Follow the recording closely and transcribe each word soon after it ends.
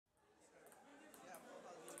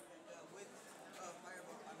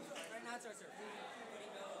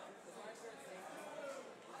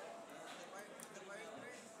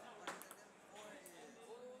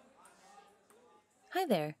Hi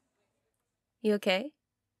there. You okay?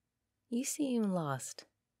 You seem lost.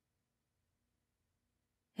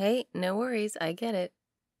 Hey, no worries, I get it.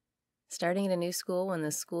 Starting at a new school when the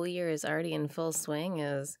school year is already in full swing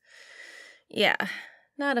is, yeah,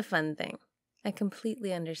 not a fun thing. I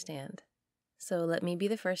completely understand. So let me be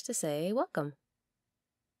the first to say welcome.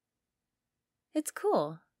 It's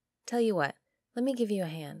cool. Tell you what, let me give you a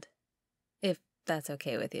hand. If that's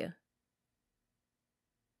okay with you.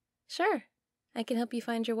 Sure, I can help you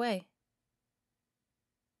find your way.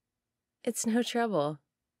 It's no trouble.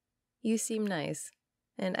 You seem nice,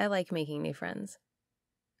 and I like making new friends.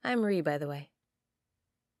 I'm Ree, by the way.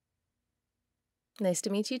 Nice to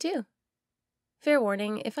meet you, too. Fair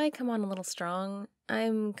warning, if I come on a little strong,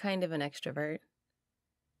 I'm kind of an extrovert.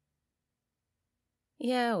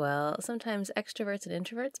 Yeah, well, sometimes extroverts and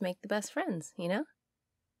introverts make the best friends, you know?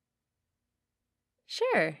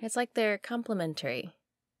 Sure, it's like they're complementary.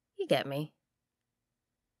 You get me.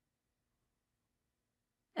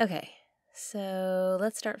 Okay, so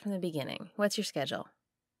let's start from the beginning. What's your schedule?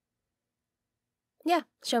 Yeah,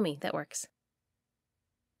 show me, that works.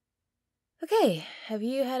 Okay, have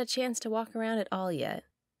you had a chance to walk around at all yet?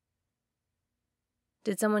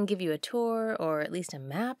 Did someone give you a tour, or at least a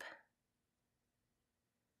map?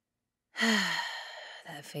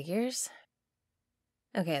 That figures.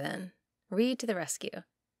 Okay then, Read to the rescue.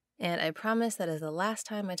 And I promise that is the last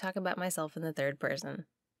time I talk about myself in the third person.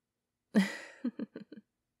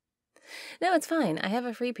 No, it's fine. I have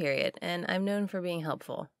a free period, and I'm known for being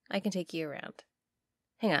helpful. I can take you around.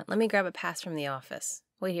 Hang on, let me grab a pass from the office.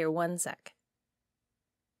 Wait here 1 sec.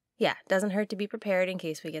 Yeah, doesn't hurt to be prepared in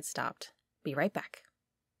case we get stopped. Be right back.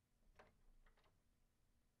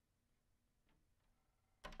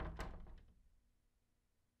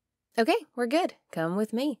 Okay, we're good. Come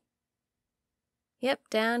with me. Yep,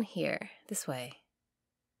 down here. This way.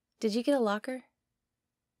 Did you get a locker?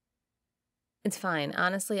 It's fine.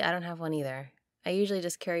 Honestly, I don't have one either. I usually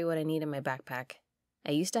just carry what I need in my backpack.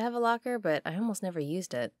 I used to have a locker, but I almost never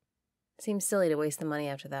used it. Seems silly to waste the money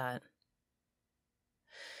after that.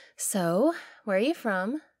 So, where are you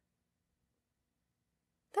from?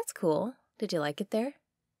 That's cool. Did you like it there?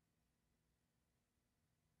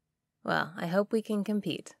 Well, I hope we can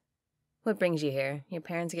compete. What brings you here? Your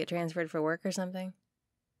parents get transferred for work or something?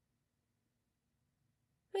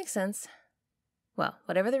 Makes sense. Well,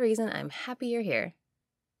 whatever the reason, I'm happy you're here.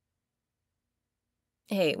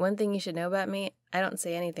 Hey, one thing you should know about me, I don't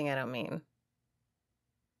say anything I don't mean.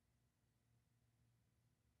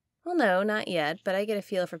 Well, no, not yet, but I get a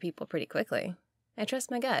feel for people pretty quickly. I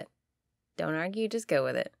trust my gut. Don't argue, just go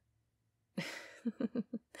with it.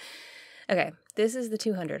 Okay, this is the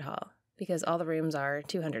 200 hall, because all the rooms are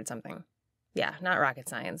 200 something. Yeah, not rocket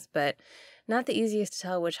science, but not the easiest to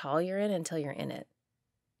tell which hall you're in until you're in it.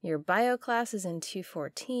 Your bio class is in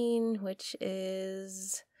 214, which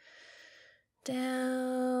is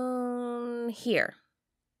down here.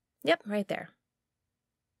 Yep, right there.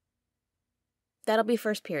 That'll be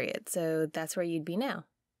first period, so that's where you'd be now.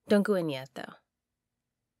 Don't go in yet, though.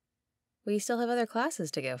 We still have other classes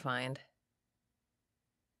to go find.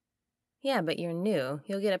 Yeah, but you're new.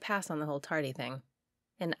 You'll get a pass on the whole tardy thing.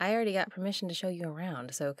 And I already got permission to show you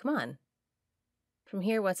around, so come on. From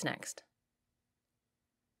here, what's next?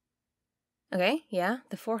 Okay, yeah,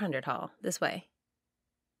 the 400 hall. This way.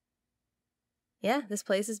 Yeah, this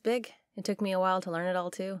place is big. It took me a while to learn it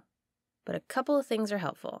all, too. But a couple of things are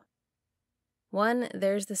helpful. One,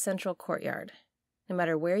 there's the central courtyard. No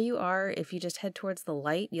matter where you are, if you just head towards the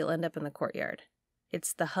light, you'll end up in the courtyard.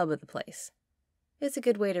 It's the hub of the place. It's a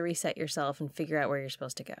good way to reset yourself and figure out where you're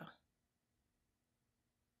supposed to go.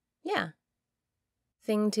 Yeah.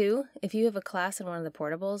 Thing two, if you have a class in one of the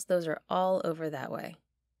portables, those are all over that way.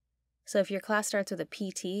 So if your class starts with a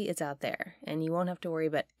PT, it's out there, and you won't have to worry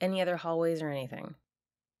about any other hallways or anything.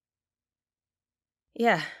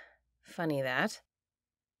 Yeah, funny that.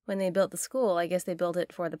 When they built the school, I guess they built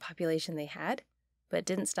it for the population they had, but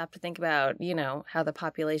didn't stop to think about, how the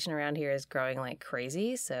population around here is growing like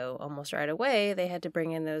crazy, so almost right away they had to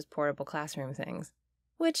bring in those portable classroom things.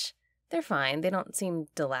 Which, they're fine, they don't seem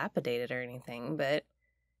dilapidated or anything, but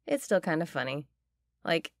it's still kind of funny.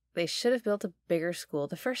 Like, they should have built a bigger school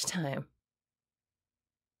the first time.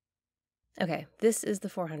 Okay, this is the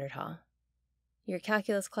 400 hall. Your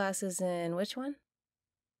calculus class is in which one?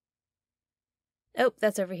 Oh,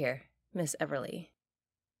 that's over here, Miss Everly.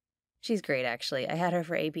 She's great, actually. I had her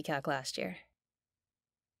for AP Calc last year.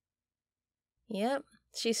 Yep,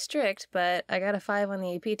 she's strict, but I got a 5 on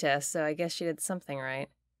the AP test, so I guess she did something right.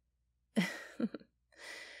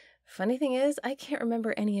 Funny thing is, I can't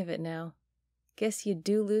remember any of it now. Guess you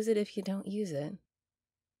do lose it if you don't use it.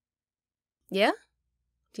 Yeah?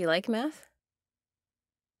 Do you like math?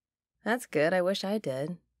 That's good. I wish I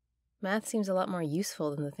did. Math seems a lot more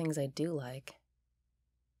useful than the things I do like.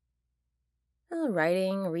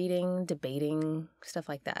 Writing, reading, debating, stuff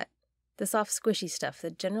like that. The soft, squishy stuff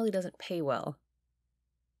that generally doesn't pay well.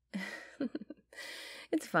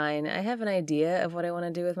 It's fine. I have an idea of what I want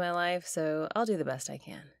to do with my life, so I'll do the best I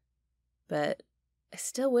can. But I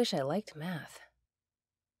still wish I liked math.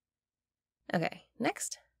 Okay,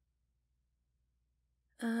 next.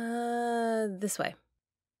 This way.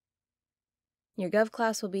 Your Gov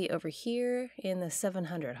class will be over here in the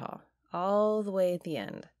 700 hall, all the way at the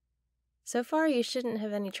end. So far, you shouldn't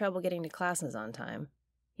have any trouble getting to classes on time.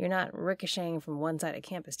 You're not ricocheting from one side of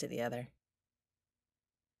campus to the other.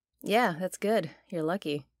 Yeah, that's good. You're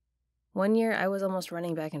lucky. One year, I was almost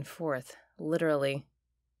running back and forth, literally.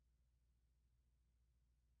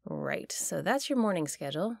 Right, so that's your morning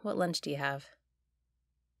schedule. What lunch do you have?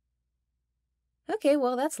 Okay,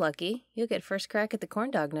 well, that's lucky. You'll get first crack at the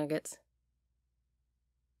corn dog nuggets.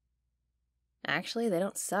 Actually, they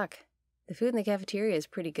don't suck. The food in the cafeteria is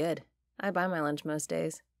pretty good. I buy my lunch most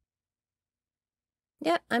days.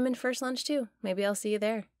 Yeah, I'm in first lunch too. Maybe I'll see you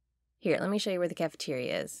there. Here, let me show you where the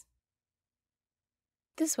cafeteria is.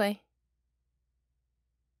 This way.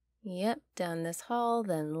 Yep, down this hall,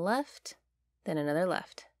 then left, then another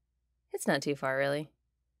left. It's not too far, really.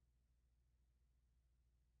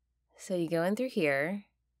 So you go in through here,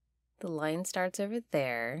 the line starts over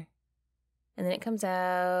there, and then it comes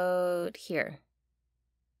out here.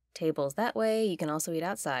 Tables that way, you can also eat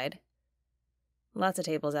outside. Lots of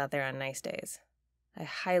tables out there on nice days. I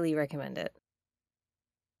highly recommend it.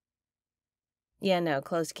 Yeah, no,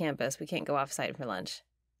 closed campus. We can't go off-site for lunch.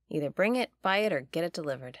 Either bring it, buy it, or get it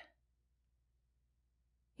delivered.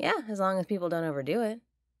 Yeah, as long as people don't overdo it.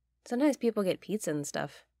 Sometimes people get pizza and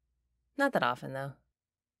stuff. Not that often, though.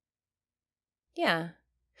 Yeah.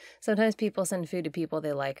 Sometimes people send food to people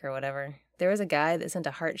they like or whatever. There was a guy that sent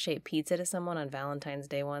a heart-shaped pizza to someone on Valentine's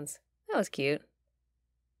Day once. That was cute.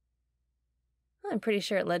 I'm pretty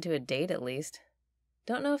sure it led to a date, at least.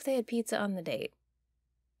 Don't know if they had pizza on the date.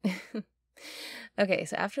 Okay,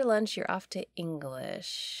 so after lunch, you're off to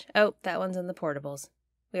English. Oh, that one's in the portables.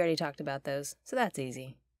 We already talked about those, so that's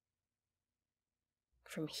easy.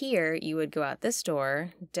 From here, you would go out this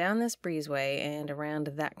door, down this breezeway, and around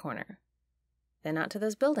that corner. Then out to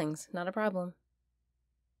those buildings, not a problem.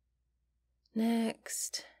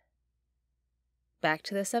 Next. Back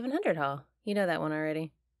to the 700 hall. You know that one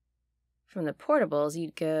already. From the portables,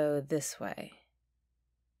 you'd go this way.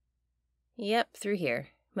 Yep, through here.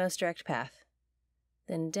 Most direct path.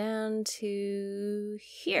 Then down to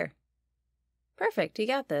here. Perfect, you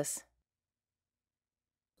got this.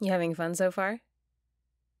 You having fun so far?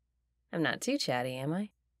 I'm not too chatty, am I?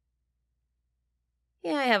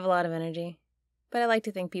 Yeah, I have a lot of energy, but I like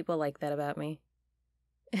to think people like that about me.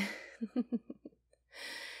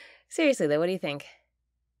 Seriously, though, what do you think?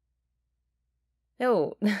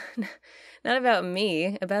 No, not about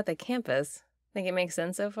me, about the campus. Think it makes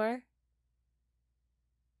sense so far?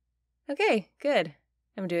 Okay, good.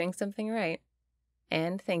 I'm doing something right.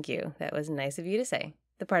 And thank you. That was nice of you to say.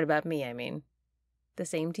 The part about me, I mean. The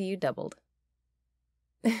same to you doubled.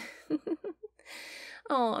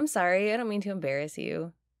 Oh, I'm sorry. I don't mean to embarrass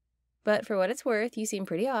you. But for what it's worth, you seem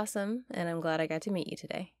pretty awesome, and I'm glad I got to meet you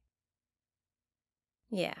today.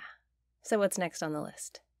 Yeah. So what's next on the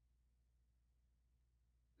list?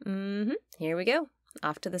 Here we go.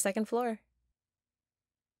 Off to the second floor.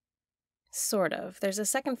 Sort of. There's a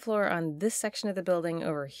second floor on this section of the building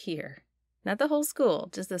over here. Not the whole school,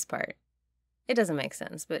 just this part. It doesn't make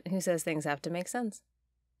sense, but who says things have to make sense?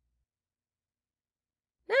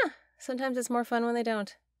 Nah, sometimes it's more fun when they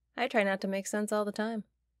don't. I try not to make sense all the time.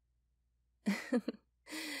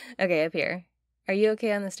 Okay, up here. Are you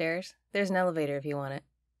okay on the stairs? There's an elevator if you want it.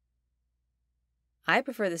 I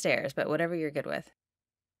prefer the stairs, but whatever you're good with.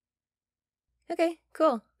 Okay,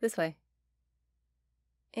 cool. This way.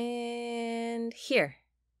 And here.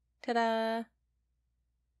 Ta-da!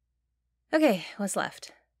 Okay, what's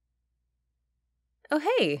left? Oh,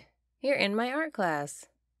 hey! You're in my art class.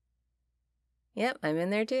 Yep, I'm in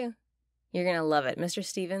there too. You're gonna love it. Mr.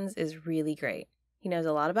 Stevens is really great. He knows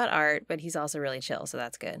a lot about art, but he's also really chill, so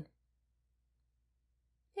that's good.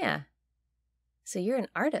 Yeah. So you're an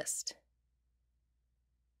artist.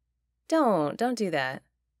 Don't do that.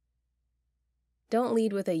 Don't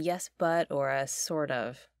lead with a yes but or a sort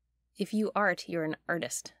of. If you art, you're an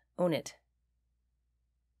artist. Own it.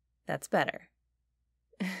 That's better.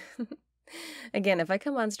 Again, if I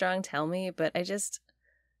come on strong, tell me, but I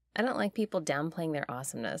don't like people downplaying their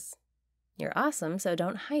awesomeness. You're awesome, so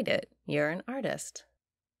don't hide it. You're an artist.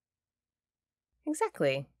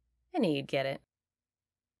 Exactly. I knew you'd get it.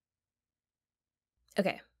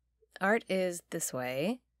 Okay, art is this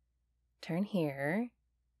way. Turn here.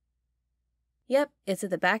 Yep, it's at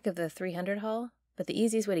the back of the 300 hall, but the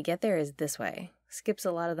easiest way to get there is this way. Skips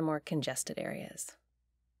a lot of the more congested areas.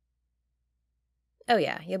 Oh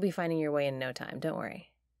yeah, you'll be finding your way in no time, don't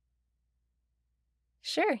worry.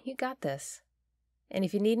 Sure, you got this. And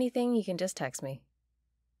if you need anything, you can just text me.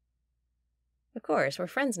 Of course, we're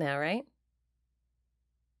friends now, right?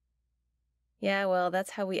 Yeah, well,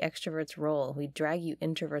 that's how we extroverts roll. We drag you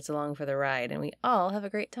introverts along for the ride, and we all have a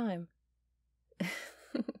great time.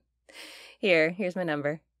 Here's my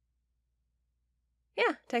number.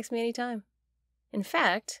 Yeah, text me anytime. In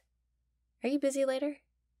fact, are you busy later?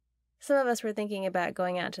 Some of us were thinking about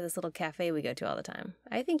going out to this little cafe we go to all the time.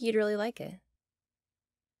 I think you'd really like it.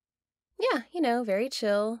 Yeah, very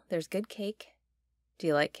chill. There's good cake. Do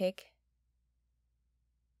you like cake?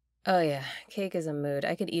 Oh yeah, cake is a mood.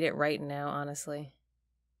 I could eat it right now, honestly.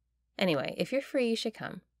 Anyway, if you're free, you should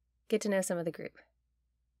come. Get to know some of the group.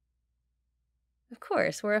 Of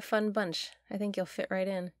course, we're a fun bunch. I think you'll fit right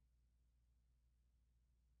in.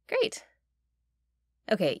 Great.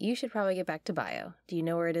 Okay, you should probably get back to bio. Do you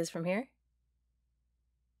know where it is from here?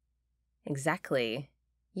 Exactly.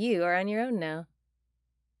 You are on your own now.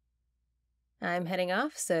 I'm heading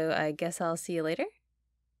off, so I guess I'll see you later.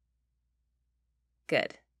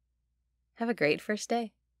 Good. Have a great first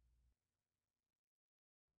day.